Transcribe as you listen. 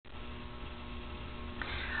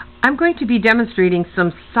I'm going to be demonstrating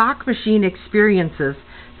some sock machine experiences,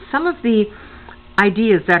 some of the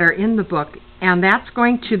ideas that are in the book, and that's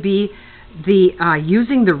going to be the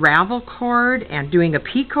using the Ravel cord and doing a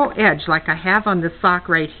picot edge like I have on this sock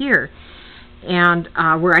right here, and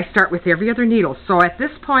where I start with every other needle. So at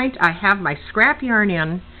this point I have my scrap yarn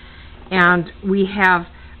in, and we have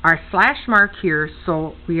our slash mark here,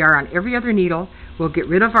 so we are on every other needle. We'll get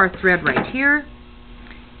rid of our thread right here.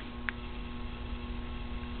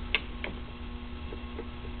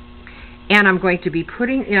 And I'm going to be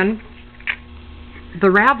putting in the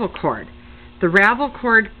Ravel cord. The Ravel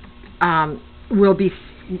cord when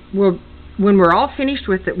we're all finished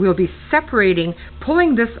with it, we'll be separating,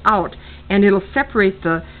 pulling this out, and it'll separate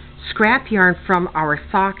the scrap yarn from our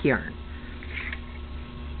sock yarn.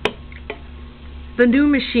 The new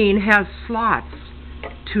machine has slots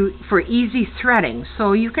for easy threading,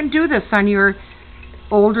 so you can do this on your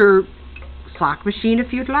older sock machine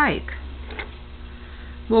if you'd like.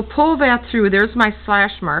 We'll pull that through. There's my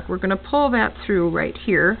slash mark. We're going to pull that through right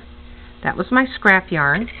here. That was my scrap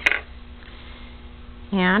yarn.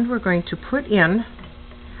 And we're going to put in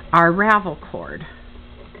our Ravel cord.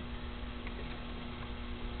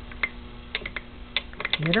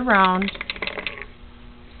 Knit around.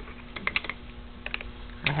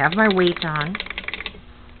 I have my weight on.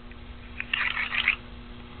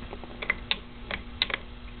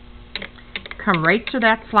 Come right to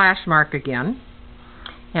that slash mark again,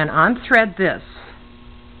 and unthread this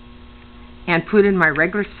and put in my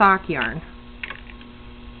regular sock yarn.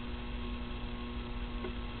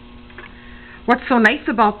 What's so nice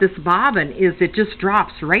about this bobbin is it just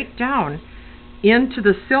drops right down into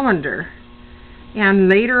the cylinder, and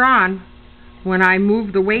later on when I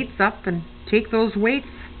move the weights up and take those weights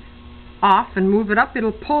off and move it up,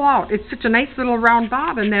 it'll pull out. It's such a nice little round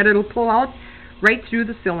bobbin that it'll pull out right through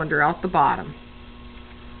the cylinder out the bottom.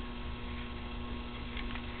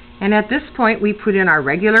 And at this point we put in our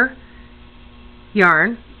regular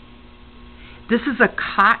yarn. This is a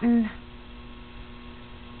cotton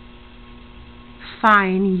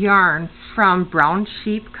fine yarn from Brown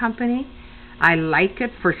Sheep Company. I like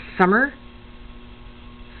it for summer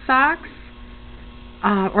socks,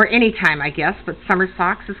 or any time I guess, but summer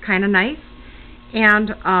socks is kind of nice.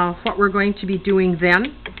 And what we're going to be doing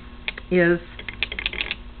then is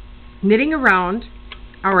knitting around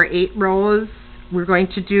our 8 rows we're going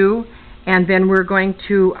to do, and then we're going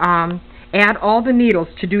to add all the needles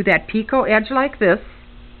to do that picot edge like this.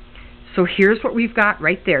 So here's what we've got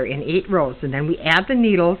right there in 8 rows, and then we add the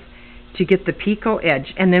needles to get the picot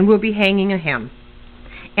edge, and then we'll be hanging a hem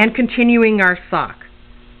and continuing our sock.